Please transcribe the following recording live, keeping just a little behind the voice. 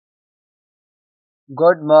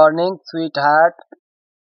Good morning, sweetheart.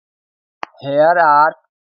 Here are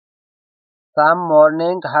some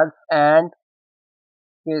morning hugs and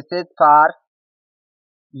kisses for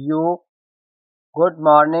you. Good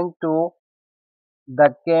morning to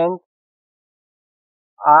the king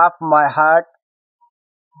of my heart,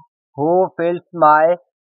 who fills my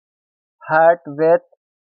heart with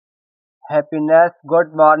happiness.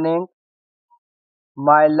 Good morning,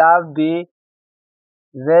 my love, be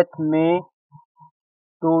with me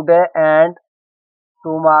today and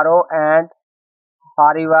tomorrow and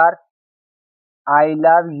forever. I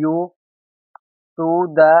love you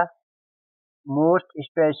to the most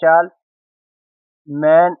special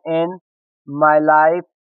man in my life.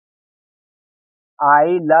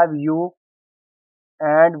 I love you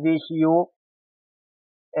and wish you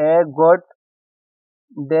a good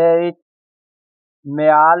day. May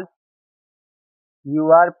all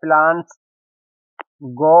your plans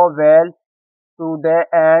go well today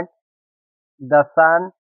and the sun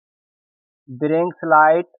brings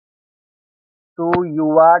light to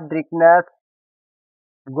your darkness.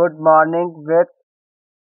 Good morning with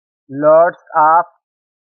lots of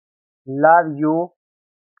love. You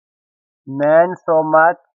mean so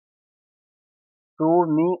much to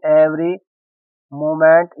me. Every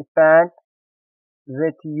moment spent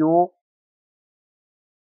with you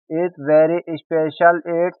is very special.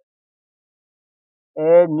 It's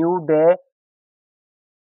a new day,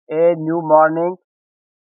 a new morning,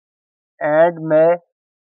 and may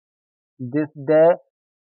this day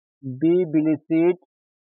be blessed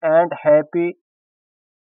and happy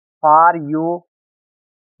for you.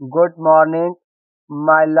 Good morning,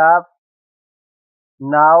 my love.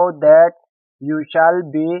 Now that you shall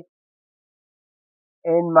be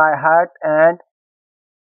in my heart and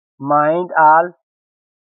mind all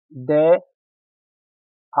day,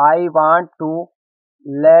 I want to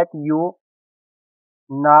let you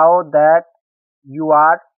know that you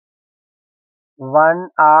are one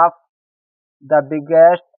of the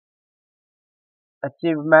biggest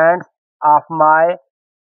achievements of my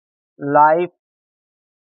life.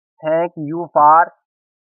 Thank you for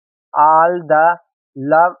all the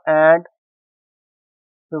love and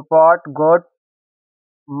support. Good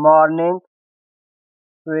morning,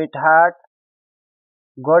 sweetheart.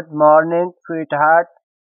 Good morning, sweetheart.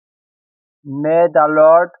 May the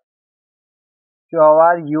Lord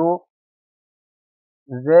shower you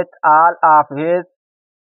with all of His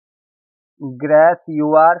grace.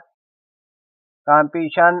 Your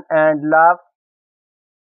compassion and love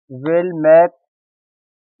will make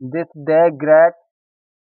this day great.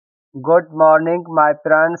 Good morning, my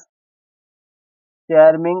friends.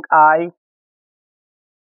 Charming, I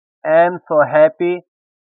am so happy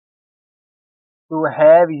to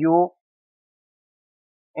have you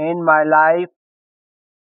in my life.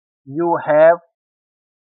 You have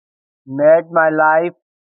made my life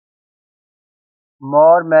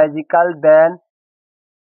more magical than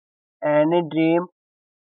any dream,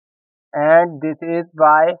 and this is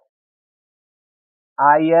why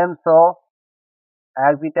I am so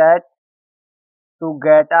excited to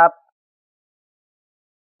get up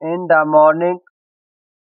in the morning.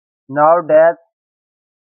 Nowadays,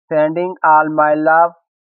 sending all my love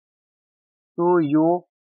to you.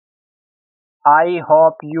 I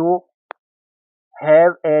hope you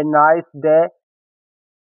have a nice day.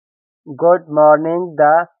 Good morning,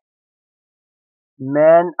 the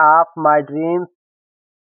man of my dreams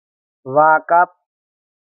woke up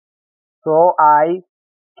so I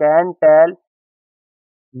can tell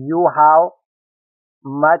you how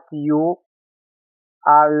much you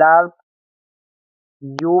are loved.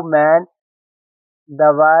 You mean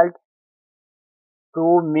the world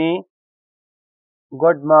to me.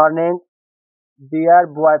 Good morning, dear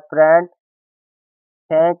boyfriend.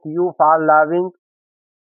 Thank you for loving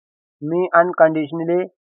me unconditionally.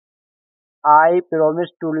 I promise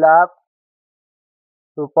to love,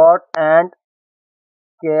 support, and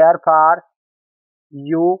care for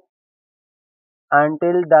you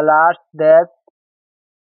until the last days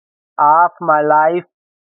of my life.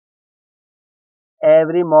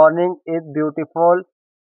 Every morning is beautiful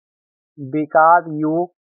because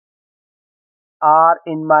you are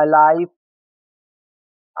in my life.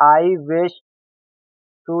 I wish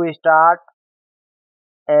to start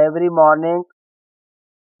every morning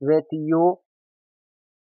with you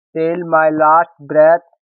till my last breath.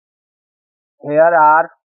 Here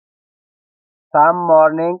are some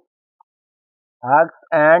morning hugs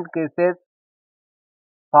and kisses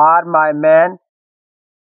for my man.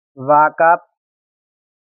 Wake up,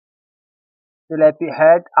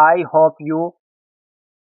 sleepyhead. I hope you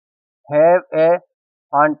have a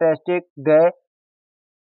fantastic day.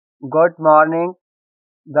 Good morning.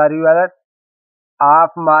 the ruler of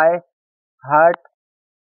my heart.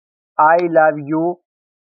 I love you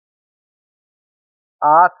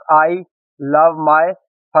as I love my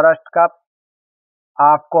first cup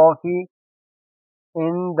of coffee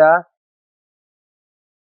in the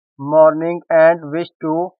morning and wish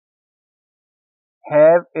to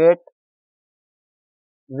have it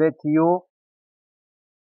with you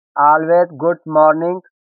always. Good morning.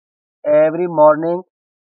 Every morning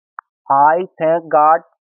I thank God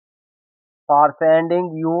for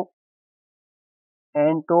sending you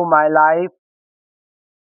into my life.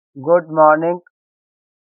 Good morning.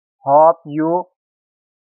 Hope you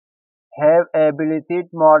have a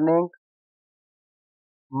blessed morning.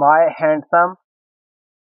 My handsome,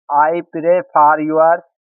 I pray for your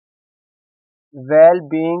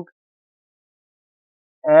well-being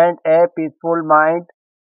and a peaceful mind.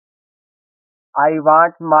 I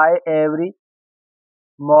want my every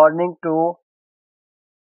morning to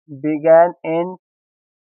begin in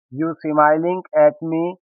you smiling at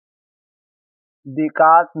me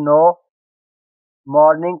because no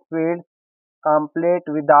morning feels complete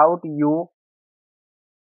without you.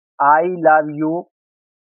 I love you,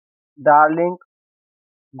 darling.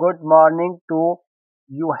 Good morning to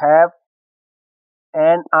you. Have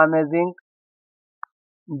an amazing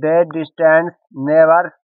day. Distance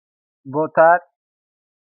never bother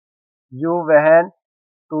you when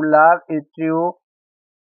to love is true.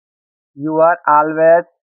 You are always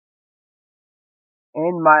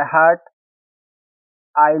in my heart.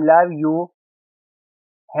 I love you.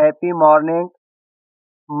 Happy morning,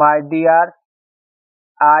 my dear.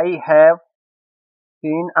 I have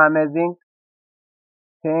seen amazing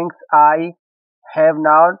things. I have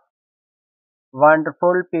known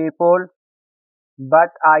wonderful people, but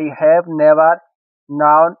I have never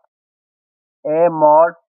known a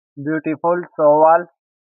more beautiful soul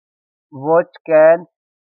which can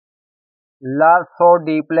love so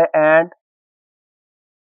deeply and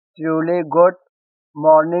truly. Good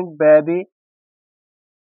morning, baby.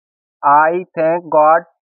 I thank God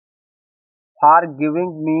for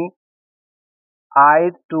giving me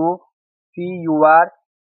eyes to see your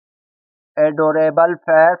adorable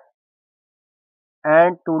face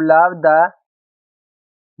and to love the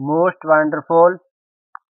most wonderful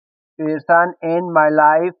person in my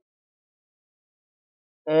life.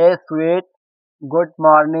 A sweet good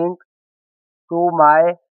morning to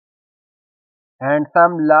my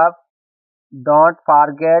handsome love. Don't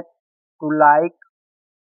forget to like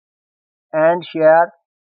and share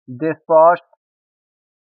this post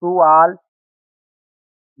to all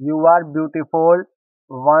your beautiful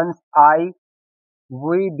ones. I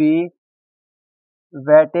will be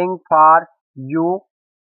waiting for you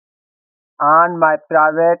on my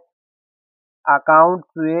private account.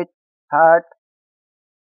 Sweetheart,